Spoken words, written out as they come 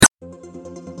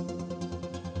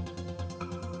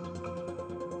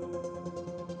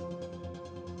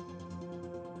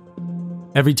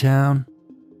Every town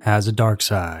has a dark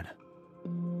side.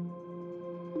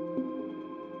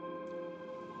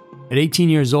 At 18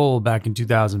 years old back in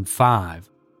 2005,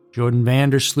 Joran van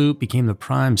der Sloot became the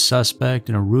prime suspect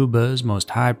in Aruba's most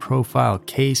high-profile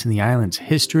case in the island's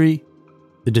history,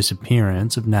 the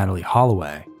disappearance of Natalie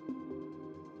Holloway.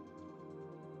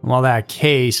 And while that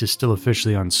case is still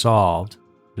officially unsolved,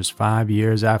 just 5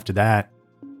 years after that,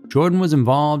 Joran was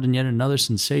involved in yet another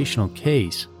sensational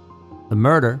case, the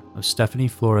murder of Stephanie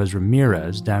Flores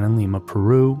Ramirez down in Lima,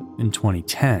 Peru in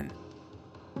 2010.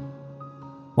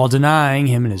 While denying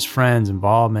him and his friends'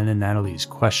 involvement in Natalie's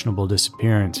questionable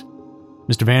disappearance,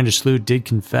 Mr. van der Sloot did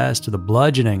confess to the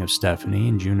bludgeoning of Stephanie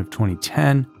in June of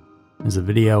 2010, as the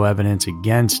video evidence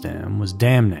against him was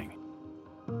damning.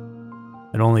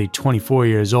 At only 24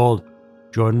 years old,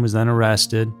 Joran was then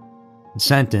arrested and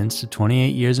sentenced to 28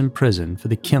 years in prison for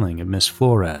the killing of Miss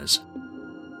Flores.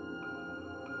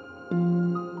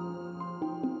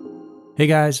 Hey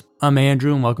guys, I'm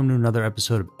Andrew and welcome to another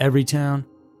episode of Everytown,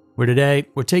 where today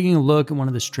we're taking a look at one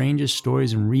of the strangest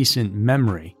stories in recent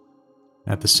memory.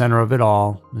 At the center of it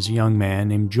all is a young man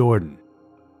named Joran.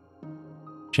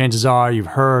 Chances are you've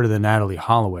heard of the Natalie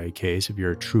Holloway case if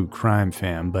you're a true crime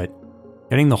fan, but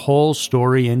getting the whole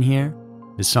story in here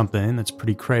is something that's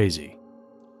pretty crazy.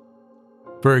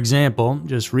 For example,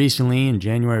 just recently in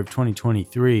January of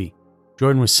 2023,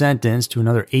 Joran was sentenced to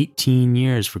another 18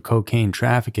 years for cocaine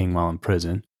trafficking while in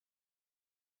prison.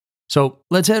 So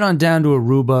let's head on down to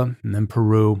Aruba and then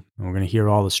Peru, and we're going to hear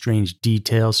all the strange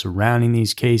details surrounding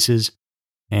these cases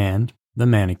and the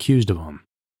man accused of them.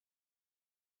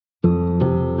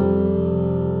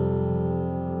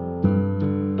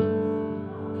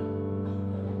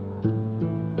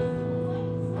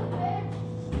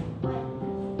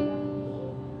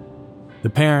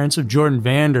 The parents of Joran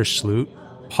van der Sloot,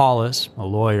 Paulus, a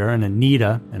lawyer, and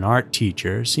Anita, an art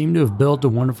teacher, seem to have built a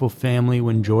wonderful family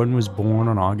when Joran was born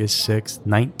on August 6,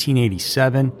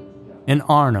 1987, in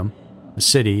Arnhem, a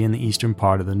city in the eastern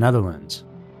part of the Netherlands.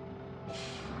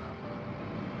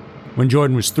 When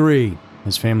Joran was 3,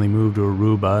 his family moved to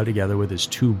Aruba together with his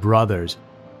 2 brothers,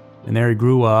 and there he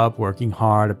grew up working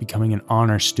hard at becoming an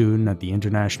honor student at the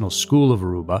International School of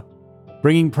Aruba,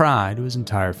 bringing pride to his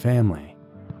entire family.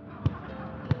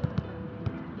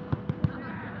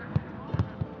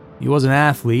 He was an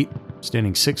athlete,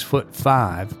 standing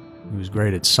 6'5". He was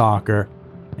great at soccer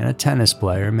and a tennis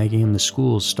player, making him the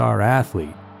school's star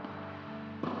athlete.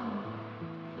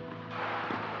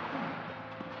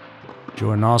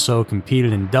 Joran also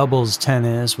competed in doubles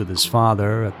tennis with his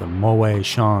father at the Moet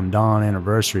Chandon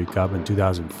Anniversary Cup in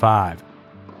 2005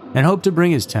 and hoped to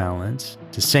bring his talents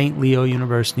to St. Leo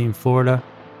University in Florida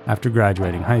after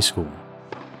graduating high school.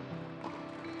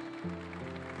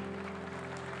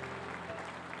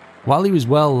 While he was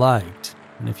well-liked,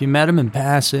 and if you met him in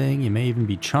passing, you may even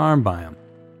be charmed by him,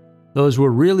 those who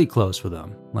were really close with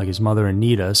him, like his mother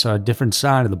Anita, saw a different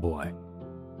side of the boy.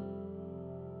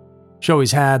 She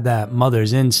always had that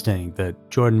mother's instinct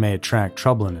that Joran may attract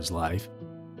trouble in his life.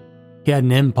 He had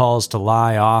an impulse to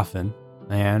lie often,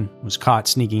 and was caught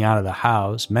sneaking out of the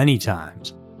house many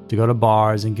times to go to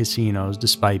bars and casinos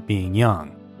despite being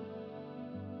young.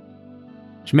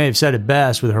 She may have said it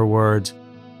best with her words,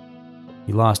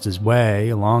 "He lost his way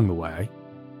along the way.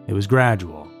 It was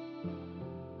gradual."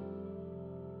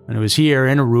 And it was here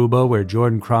in Aruba where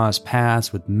Joran crossed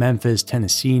paths with Memphis,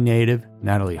 Tennessee native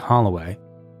Natalie Holloway,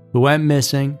 who went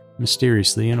missing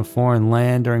mysteriously in a foreign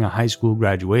land during a high school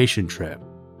graduation trip.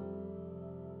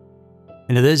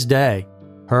 And to this day,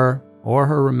 her or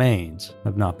her remains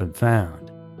have not been found.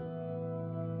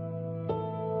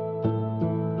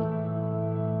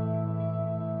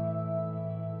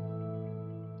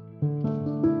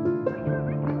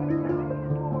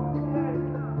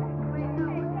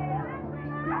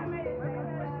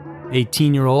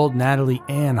 "18-year-old Natalie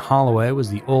Ann Holloway was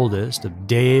the oldest of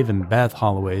Dave and Beth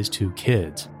Holloway's 2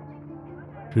 kids.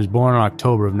 She was born in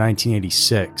October of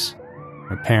 1986.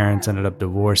 Her parents ended up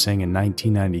divorcing in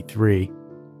 1993,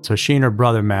 so she and her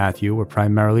brother Matthew were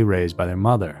primarily raised by their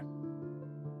mother.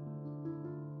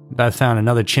 Beth found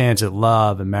another chance at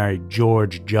love and married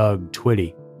George Jug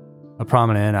Twitty, a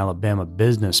prominent Alabama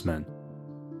businessman.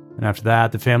 And after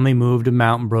that, the family moved to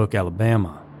Mountain Brook,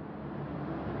 Alabama.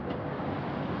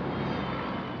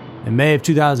 In May of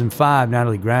 2005,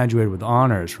 Natalie graduated with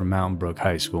honors from Mountain Brook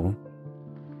High School.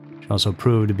 She also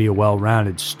proved to be a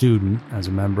well-rounded student as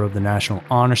a member of the National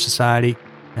Honor Society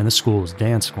and the school's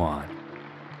dance squad.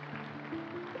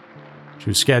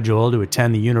 She was scheduled to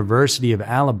attend the University of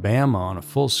Alabama on a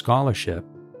full scholarship,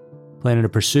 planning to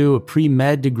pursue a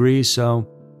pre-med degree, so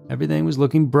everything was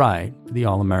looking bright for the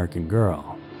all-American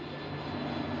girl.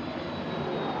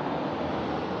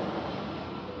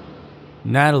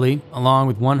 Natalie, along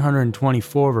with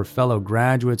 124 of her fellow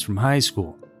graduates from high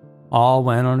school, all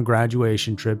went on a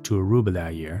graduation trip to Aruba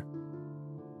that year.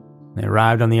 They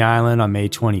arrived on the island on May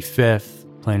 25th,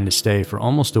 planning to stay for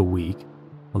almost a week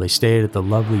while they stayed at the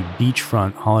lovely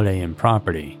beachfront Holiday Inn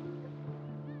property.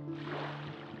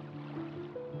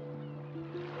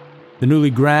 The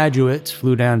newly graduates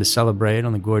flew down to celebrate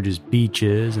on the gorgeous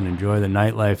beaches and enjoy the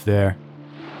nightlife there.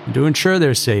 And to ensure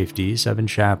their safety, 7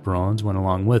 chaperones went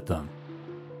along with them.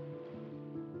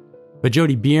 But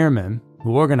Jody Bierman,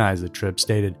 who organized the trip,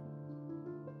 stated,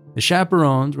 "The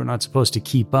chaperones were not supposed to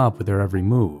keep up with their every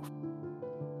move.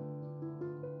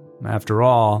 After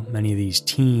all, many of these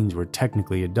teens were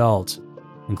technically adults,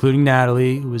 including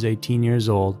Natalie, who was 18 years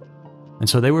old, and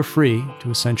so they were free to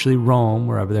essentially roam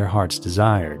wherever their hearts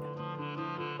desired."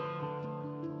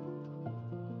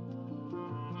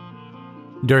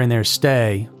 During their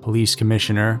stay, Police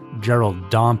Commissioner Gerald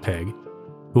Dompig,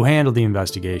 who handled the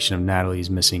investigation of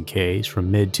Natalie's missing case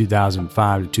from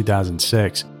mid-2005 to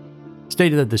 2006,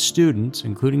 stated that the students,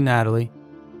 including Natalie,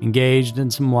 engaged in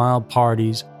some wild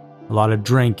parties, a lot of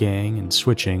drinking, and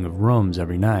switching of rooms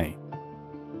every night.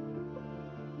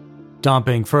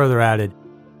 Dompig further added,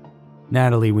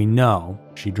 "Natalie, we know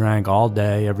she drank all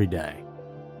day, every day.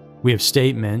 We have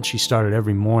statements she started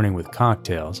every morning with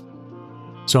cocktails.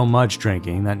 So much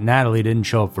drinking that Natalie didn't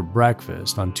show up for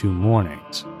breakfast on 2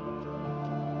 mornings."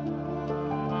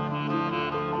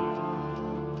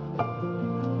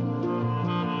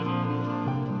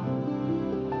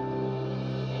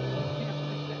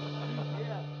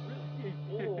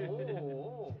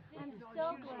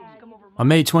 On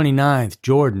May 29th,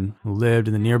 Jordan, who lived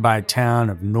in the nearby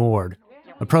town of Nord,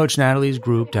 approached Natalie's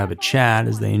group to have a chat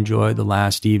as they enjoyed the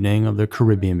last evening of their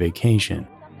Caribbean vacation.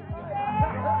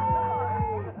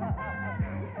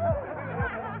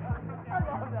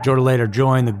 Jordan later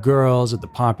joined the girls at the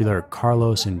popular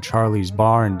Carlos and Charlie's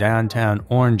bar in downtown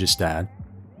Orangestad,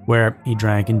 where he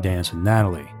drank and danced with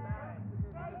Natalie.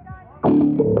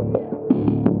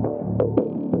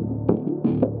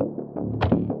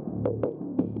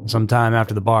 Sometime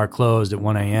after the bar closed at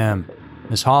 1 a.m.,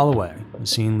 Miss Holloway was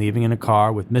seen leaving in a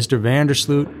car with Mr.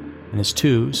 Vandersloot and his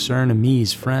 2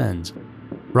 Surinamese friends,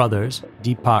 brothers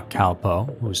Deepak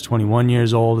Kalpo, who was 21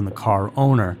 years old and the car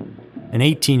owner, and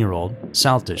 18-year-old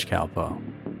Saltish Kalpo.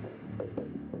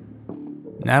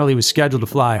 Natalie was scheduled to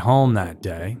fly home that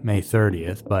day, May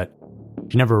 30th, but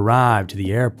she never arrived to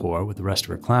the airport with the rest of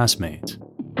her classmates.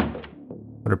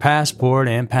 But her passport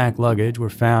and packed luggage were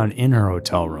found in her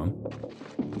hotel room.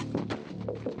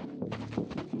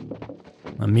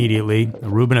 Immediately,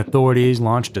 Aruban authorities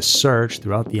launched a search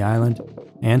throughout the island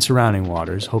and surrounding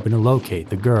waters, hoping to locate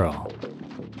the girl.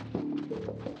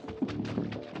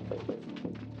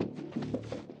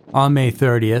 On May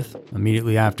 30th,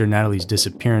 immediately after Natalie's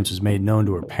disappearance was made known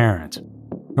to her parents,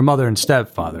 her mother and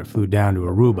stepfather flew down to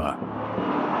Aruba.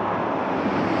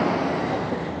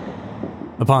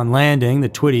 Upon landing, the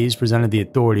Twitties presented the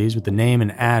authorities with the name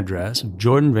and address of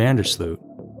Jordan Vandersloot,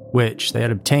 which they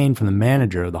had obtained from the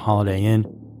manager of the Holiday Inn,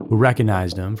 who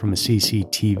recognized him from a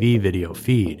CCTV video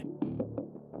feed.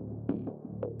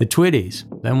 The Twitties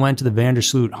then went to the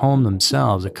Vandersloot home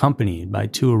themselves, accompanied by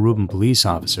 2 Aruban police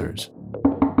officers.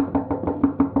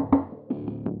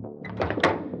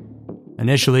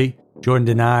 Initially, Jordan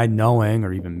denied knowing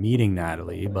or even meeting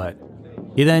Natalie, but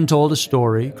he then told a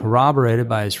story corroborated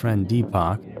by his friend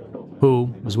Deepak,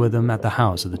 who was with him at the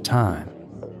house at the time.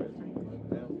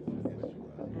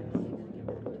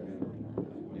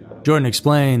 Jordan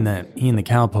explained that he and the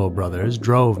Kalpo brothers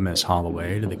drove Miss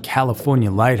Holloway to the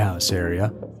California lighthouse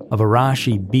area of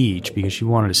Arashi Beach because she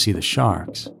wanted to see the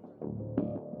sharks.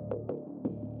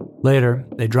 Later,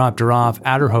 they dropped her off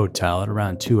at her hotel at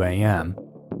around 2 a.m.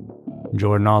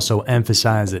 Jordan also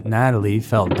emphasized that Natalie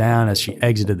fell down as she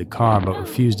exited the car but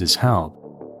refused his help.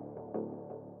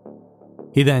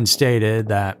 He then stated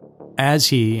that as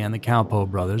he and the Kalpo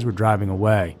brothers were driving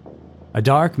away, a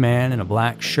dark man in a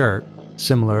black shirt,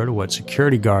 similar to what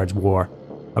security guards wore,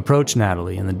 approached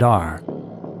Natalie in the dark.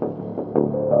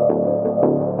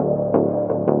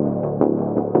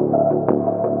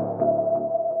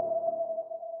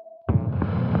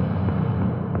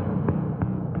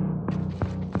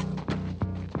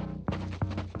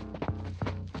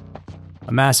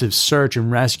 A massive search and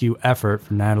rescue effort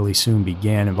for Natalie soon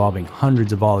began, involving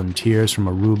hundreds of volunteers from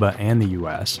Aruba and the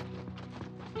U.S.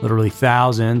 Literally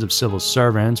thousands of civil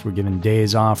servants were given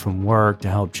days off from work to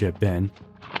help chip in.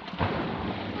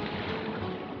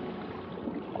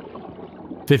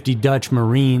 50 Dutch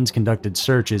Marines conducted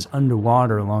searches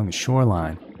underwater along the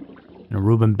shoreline, and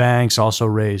Aruban banks also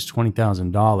raised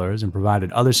 $20,000 and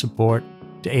provided other support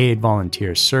to aid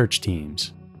volunteer search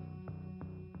teams.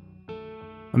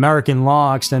 American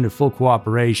law extended full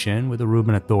cooperation with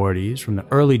Aruban authorities from the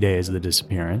early days of the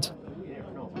disappearance.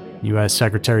 U.S.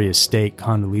 Secretary of State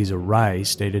Condoleezza Rice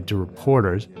stated to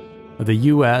reporters that the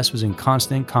U.S. was in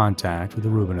constant contact with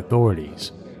Aruban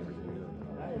authorities.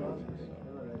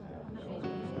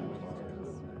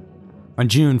 On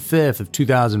June 5th of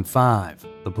 2005,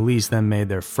 the police then made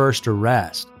their first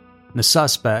arrest, and the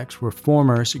suspects were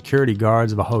former security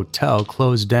guards of a hotel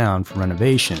closed down for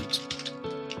renovations.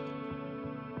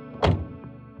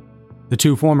 The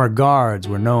two former guards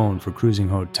were known for cruising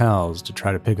hotels to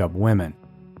try to pick up women,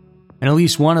 and at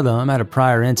least one of them had a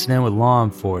prior incident with law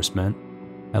enforcement,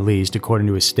 at least according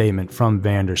to a statement from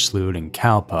Sloot and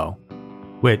Calpo,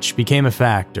 which became a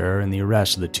factor in the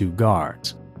arrest of the two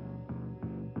guards.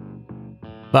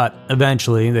 But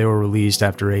eventually, they were released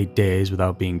after 8 days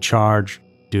without being charged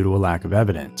due to a lack of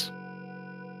evidence.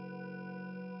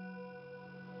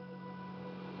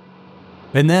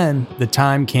 And then, the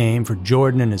time came for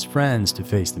Jordan and his friends to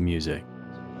face the music.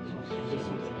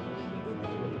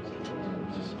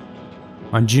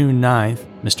 On June 9th,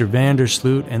 Mr.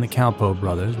 Sloot and the Calpo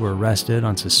brothers were arrested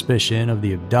on suspicion of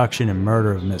the abduction and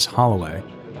murder of Miss Holloway,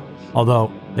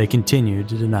 although they continued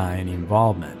to deny any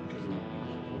involvement.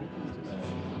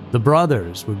 The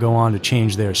brothers would go on to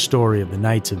change their story of the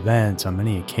night's events on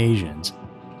many occasions.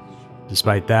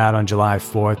 Despite that, on July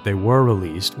 4th, they were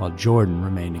released while Jordan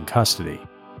remained in custody.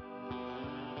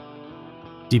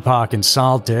 Deepak and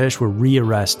Saltish were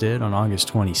rearrested on August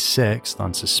 26th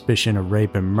on suspicion of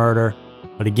rape and murder,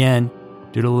 but again,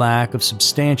 due to lack of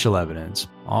substantial evidence,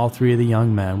 all three of the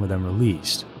young men were then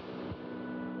released.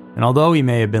 And although he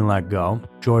may have been let go,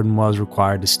 Jordan was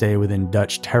required to stay within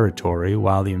Dutch territory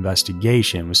while the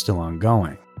investigation was still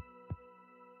ongoing.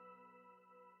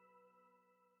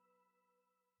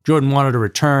 Jordan wanted to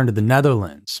return to the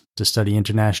Netherlands to study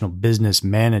international business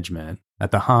management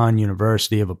at the Han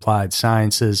University of Applied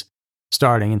Sciences,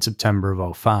 starting in September of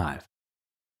 2005.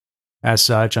 As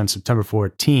such, on September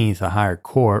 14th, a higher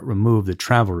court removed the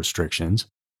travel restrictions.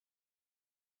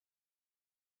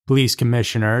 Police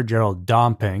Commissioner Gerald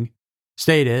Domping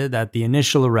stated that the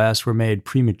initial arrests were made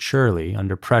prematurely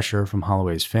under pressure from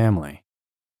Holloway's family.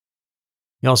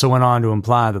 He also went on to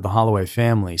imply that the Holloway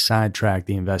family sidetracked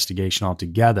the investigation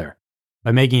altogether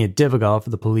by making it difficult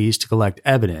for the police to collect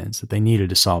evidence that they needed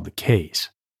to solve the case.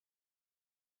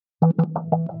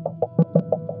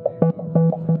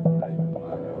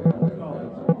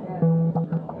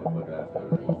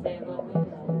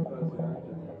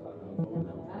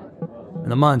 In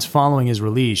the months following his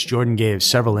release, Jordan gave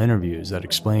several interviews that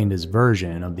explained his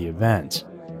version of the events.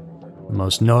 The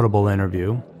most notable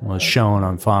interview was shown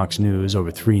on Fox News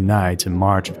over 3 nights in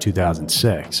March of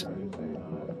 2006.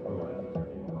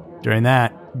 During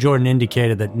that, Jordan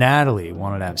indicated that Natalie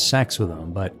wanted to have sex with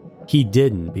him, but he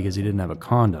didn't because he didn't have a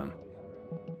condom.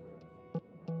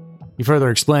 He further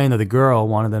explained that the girl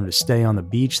wanted them to stay on the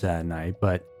beach that night,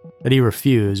 but that he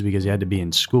refused because he had to be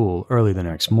in school early the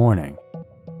next morning.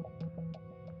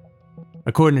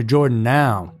 According to Jordan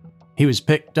now, he was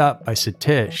picked up by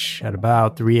Satish at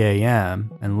about 3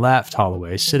 a.m. and left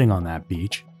Holloway sitting on that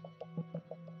beach.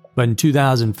 But in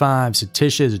 2005,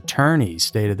 Satish's attorney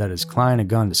stated that his client had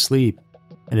gone to sleep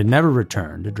and had never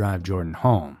returned to drive Jordan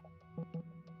home.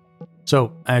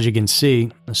 So, as you can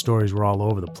see, the stories were all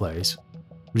over the place,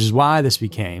 which is why this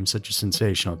became such a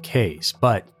sensational case.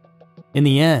 But in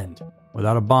the end,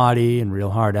 without a body and real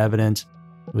hard evidence,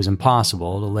 it was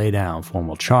impossible to lay down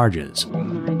formal charges.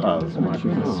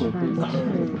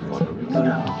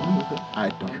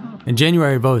 In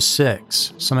January of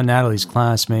 2006, some of Natalie's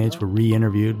classmates were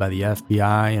re-interviewed by the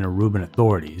FBI and Aruban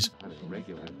authorities.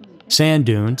 Sand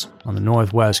dunes on the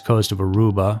northwest coast of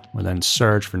Aruba were then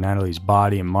searched for Natalie's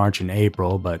body in March and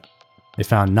April, but they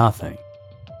found nothing.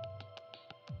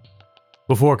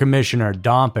 Before Commissioner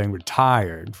Domping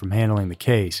retired from handling the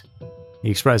case, he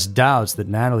expressed doubts that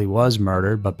Natalie was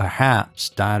murdered, but perhaps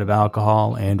died of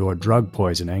alcohol and or drug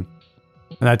poisoning,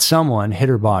 and that someone hid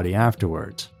her body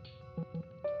afterwards.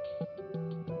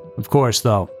 Of course,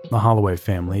 though, the Holloway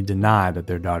family denied that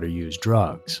their daughter used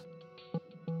drugs.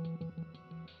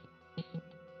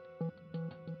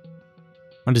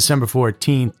 On December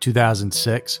 14,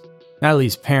 2006,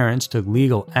 Natalie's parents took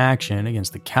legal action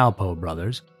against the Calpo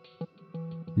brothers.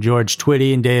 George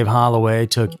Twitty and Dave Holloway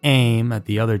took aim at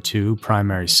the other two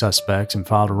primary suspects and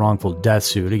filed a wrongful death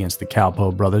suit against the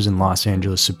Calpo brothers in Los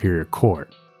Angeles Superior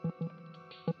Court.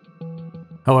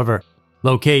 However,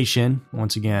 location,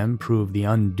 once again, proved the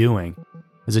undoing,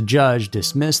 as a judge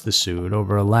dismissed the suit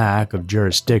over a lack of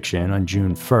jurisdiction on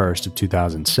June 1st of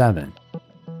 2007.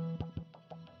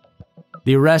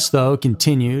 The arrest, though,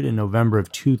 continued in November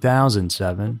of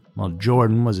 2007 while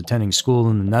Jordan was attending school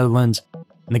in the Netherlands,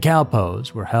 and the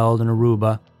Calpos were held in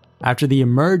Aruba after the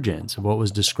emergence of what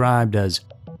was described as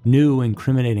new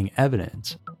incriminating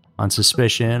evidence on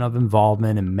suspicion of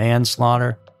involvement in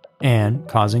manslaughter and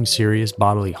causing serious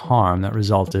bodily harm that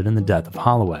resulted in the death of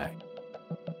Holloway.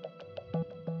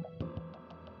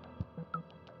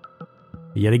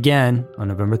 Yet again, on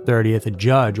November 30th, a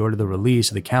judge ordered the release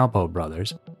of the Calpo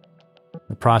brothers.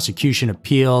 The prosecution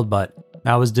appealed, but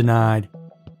that was denied.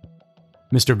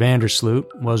 Mr.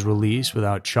 Vandersloot was released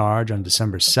without charge on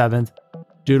December 7th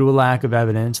due to a lack of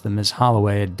evidence that Miss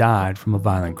Holloway had died from a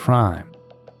violent crime.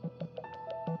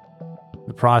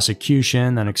 The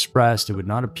prosecution then expressed it would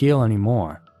not appeal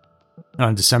anymore. And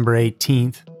on December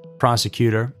 18th,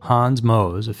 prosecutor Hans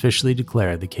Mose officially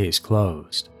declared the case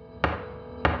closed.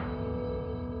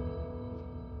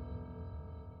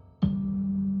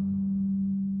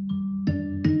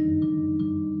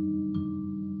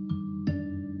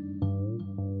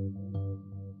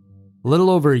 A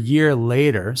little over a year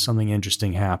later, something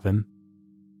interesting happened.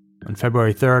 On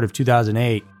February 3rd of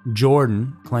 2008,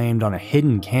 Jordan claimed on a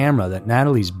hidden camera that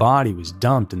Natalie's body was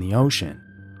dumped in the ocean.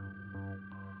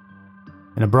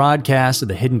 In a broadcast of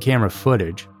the hidden camera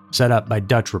footage, set up by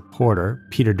Dutch reporter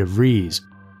Peter de Vries,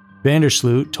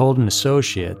 Vandersloot told an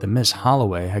associate that Miss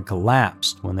Holloway had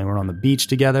collapsed when they were on the beach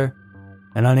together,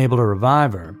 and unable to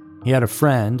revive her, he had a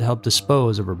friend help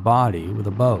dispose of her body with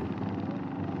a boat.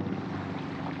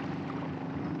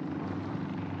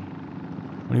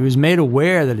 When he was made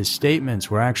aware that his statements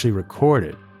were actually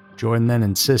recorded, Jordan then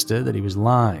insisted that he was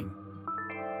lying.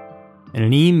 In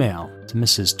an email to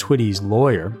Mrs. Twitty's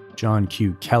lawyer, John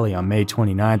Q. Kelly, on May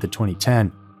 29th of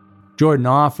 2010, Jordan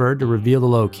offered to reveal the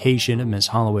location of Miss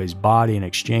Holloway's body in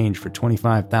exchange for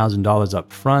 $25,000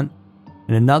 up front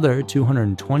and another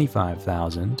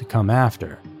 $225,000 to come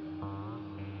after.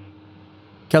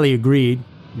 Kelly agreed,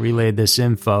 relayed this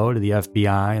info to the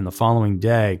FBI, and the following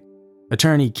day,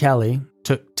 Attorney Kelly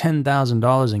took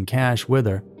 $10,000 in cash with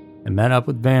her and met up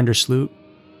with Vandersloot,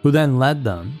 who then led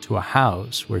them to a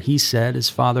house where he said his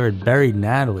father had buried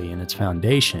Natalie in its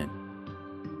foundation.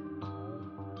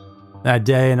 That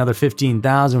day, another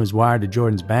 $15,000 was wired to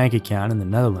Jordan's bank account in the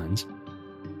Netherlands.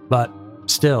 But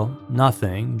still,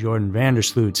 nothing Jordan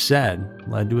Vandersloot said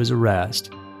led to his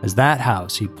arrest, as that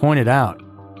house, he pointed out,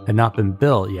 had not been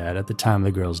built yet at the time of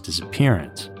the girl's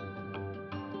disappearance.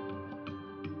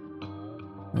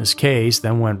 This case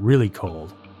then went really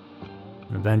cold.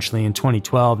 And eventually, in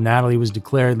 2012, Natalie was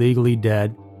declared legally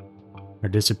dead. Her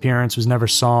disappearance was never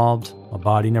solved, a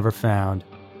body never found.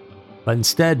 But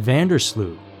instead,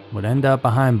 Vandersloot would end up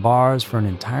behind bars for an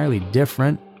entirely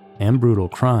different and brutal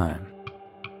crime.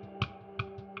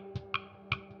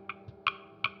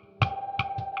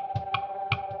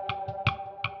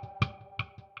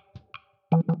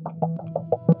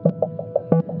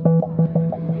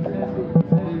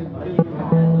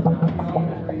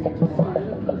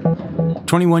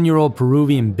 A 21-year-old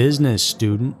Peruvian business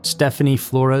student, Stephanie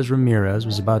Flores Ramirez,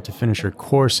 was about to finish her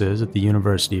courses at the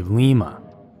University of Lima.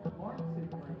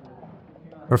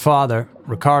 Her father,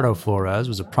 Ricardo Flores,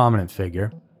 was a prominent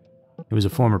figure. He was a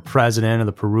former president of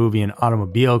the Peruvian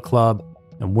Automobile Club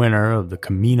and winner of the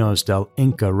Caminos del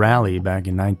Inca rally back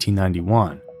in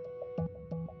 1991.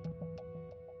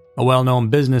 A well-known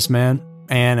businessman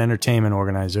and entertainment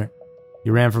organizer, he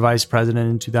ran for vice president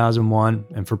in 2001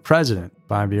 and for president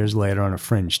 5 years later on a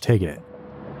fringe ticket.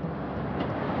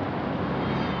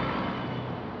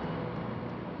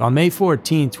 On May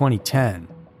 14, 2010,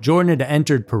 Jordan had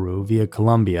entered Peru via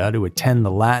Colombia to attend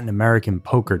the Latin American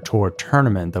Poker Tour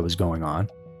tournament that was going on.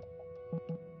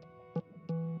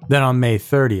 Then on May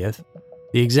 30th,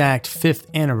 the exact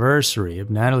 5th anniversary of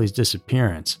Natalie's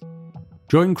disappearance,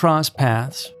 Jordan crossed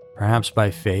paths, perhaps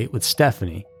by fate, with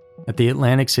Stephanie at the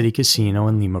Atlantic City Casino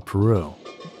in Lima, Peru.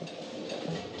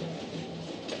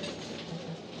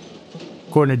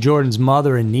 According to Jordan's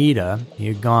mother, Anita, he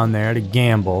had gone there to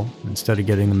gamble instead of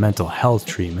getting the mental health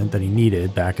treatment that he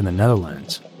needed back in the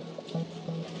Netherlands.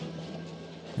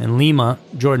 In Lima,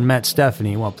 Jordan met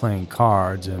Stephanie while playing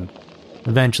cards and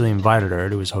eventually invited her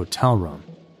to his hotel room.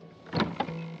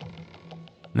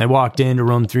 And they walked into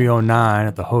room 309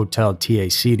 at the Hotel TAC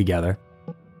together,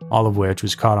 all of which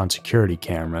was caught on security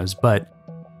cameras, but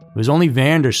it was only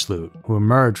Vandersloot who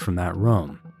emerged from that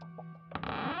room.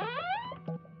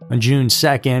 On June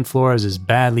 2nd, Flores'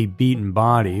 badly beaten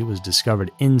body was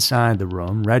discovered inside the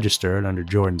room, registered under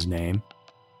Jordan's name.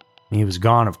 And he was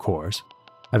gone, of course,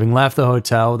 having left the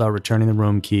hotel without returning the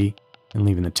room key and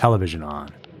leaving the television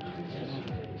on.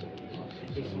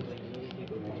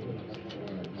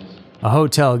 A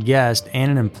hotel guest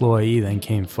and an employee then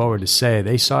came forward to say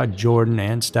they saw Jordan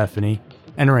and Stephanie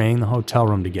entering the hotel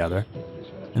room together,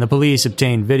 and the police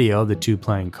obtained video of the two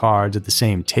playing cards at the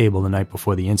same table the night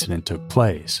before the incident took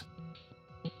place.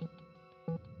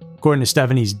 According to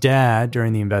Stephanie's dad,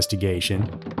 during the investigation,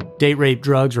 date rape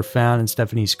drugs were found in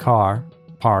Stephanie's car,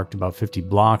 parked about 50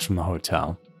 blocks from the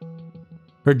hotel.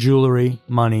 Her jewelry,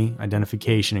 money,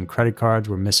 identification, and credit cards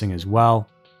were missing as well,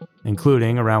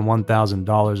 including around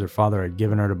 $1,000 her father had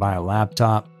given her to buy a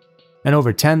laptop, and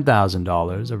over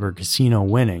 $10,000 of her casino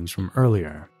winnings from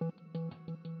earlier.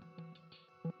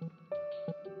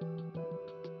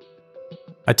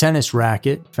 A tennis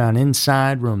racket found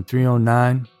inside room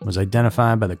 309 was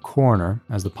identified by the coroner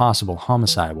as the possible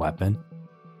homicide weapon,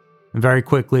 and very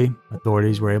quickly,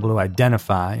 authorities were able to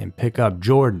identify and pick up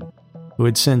Jordan, who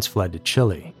had since fled to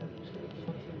Chile.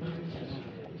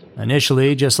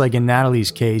 Initially, just like in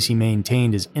Natalie's case, he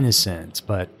maintained his innocence,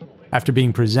 but after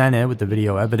being presented with the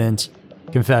video evidence,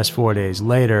 confessed 4 days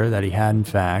later that he had in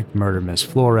fact murdered Miss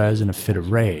Flores in a fit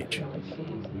of rage.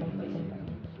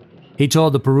 He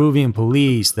told the Peruvian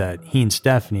police that he and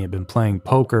Stephanie had been playing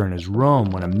poker in his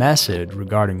room when a message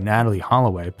regarding Natalie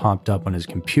Holloway popped up on his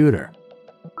computer.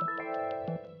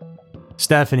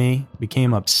 Stephanie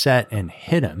became upset and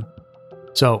hit him,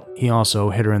 so he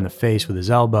also hit her in the face with his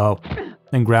elbow,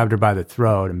 then grabbed her by the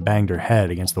throat and banged her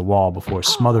head against the wall before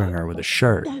smothering her with a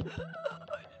shirt.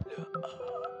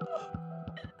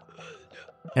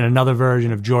 In another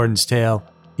version of Jordan's tale,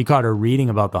 he caught her reading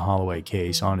about the Holloway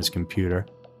case on his computer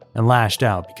and lashed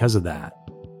out because of that.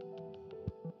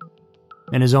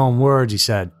 In his own words, he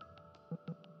said,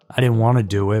 "I didn't want to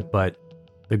do it, but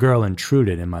the girl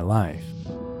intruded in my life."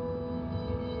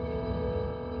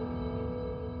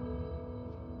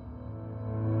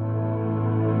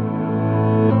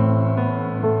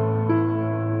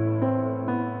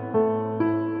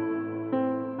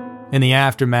 In the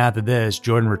aftermath of this,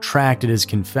 Jordan retracted his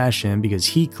confession because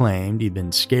he claimed he'd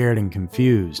been scared and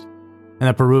confused, and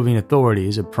the Peruvian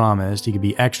authorities had promised he could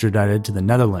be extradited to the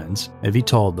Netherlands if he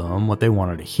told them what they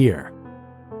wanted to hear.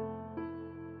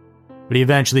 But he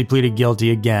eventually pleaded guilty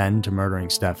again to murdering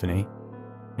Stephanie,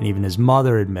 and even his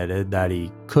mother admitted that he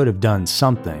could have done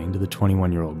something to the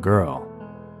 21-year-old girl.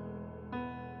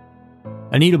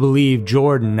 Anita believed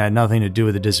Jordan had nothing to do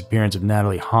with the disappearance of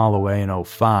Natalie Holloway in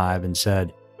 2005 and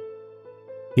said,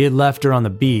 he had left her on the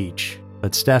beach,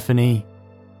 but Stephanie,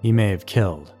 he may have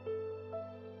killed.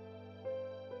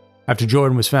 After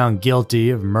Jordan was found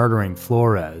guilty of murdering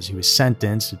Flores, he was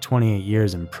sentenced to 28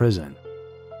 years in prison.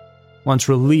 Once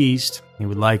released, he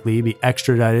would likely be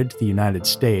extradited to the United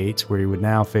States, where he would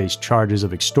now face charges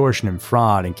of extortion and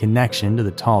fraud in connection to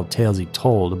the tall tales he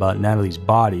told about Natalie's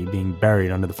body being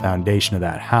buried under the foundation of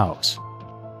that house.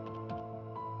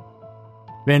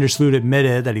 Sloot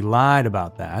admitted that he lied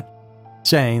about that,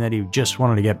 saying that he just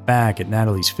wanted to get back at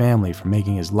Natalie's family for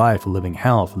making his life a living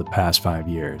hell for the past 5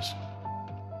 years.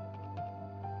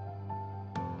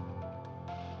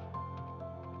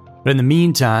 But in the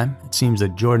meantime, it seems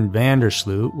that Jordan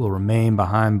Sloot will remain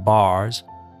behind bars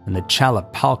in the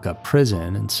Chalapalca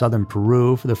prison in southern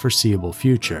Peru for the foreseeable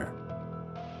future.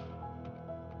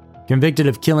 Convicted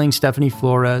of killing Stephanie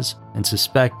Flores and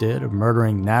suspected of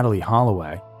murdering Natalie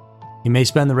Holloway, he may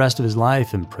spend the rest of his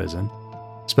life in prison,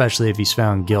 especially if he's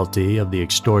found guilty of the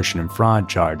extortion and fraud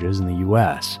charges in the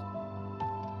U.S.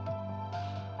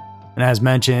 And as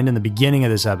mentioned in the beginning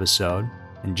of this episode,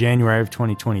 in January of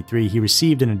 2023, he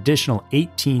received an additional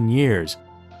 18 years.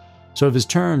 So if his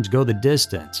terms go the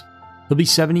distance, he'll be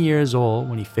 70 years old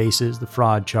when he faces the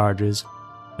fraud charges,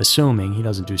 assuming he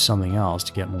doesn't do something else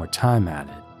to get more time at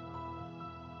it.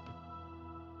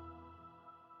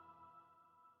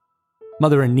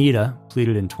 Mother Anita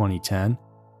pleaded in 2010.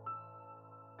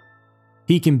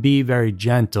 He can be very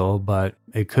gentle, but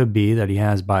it could be that he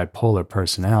has bipolar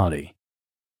personality.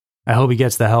 I hope he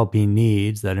gets the help he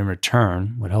needs that in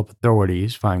return would help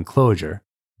authorities find closure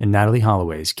in Natalie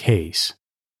Holloway's case.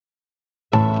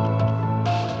 So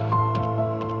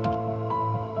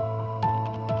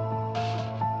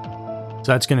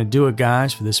that's going to do it,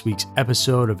 guys, for this week's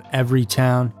episode of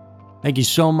Everytown. Thank you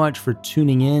so much for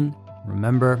tuning in.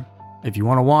 Remember, if you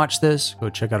want to watch this, go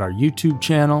check out our YouTube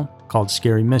channel called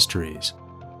Scary Mysteries.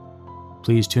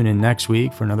 Please tune in next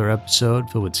week for another episode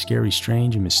filled with scary,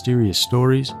 strange, and mysterious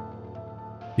stories,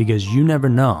 because you never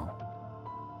know,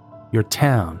 your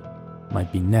town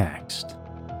might be next.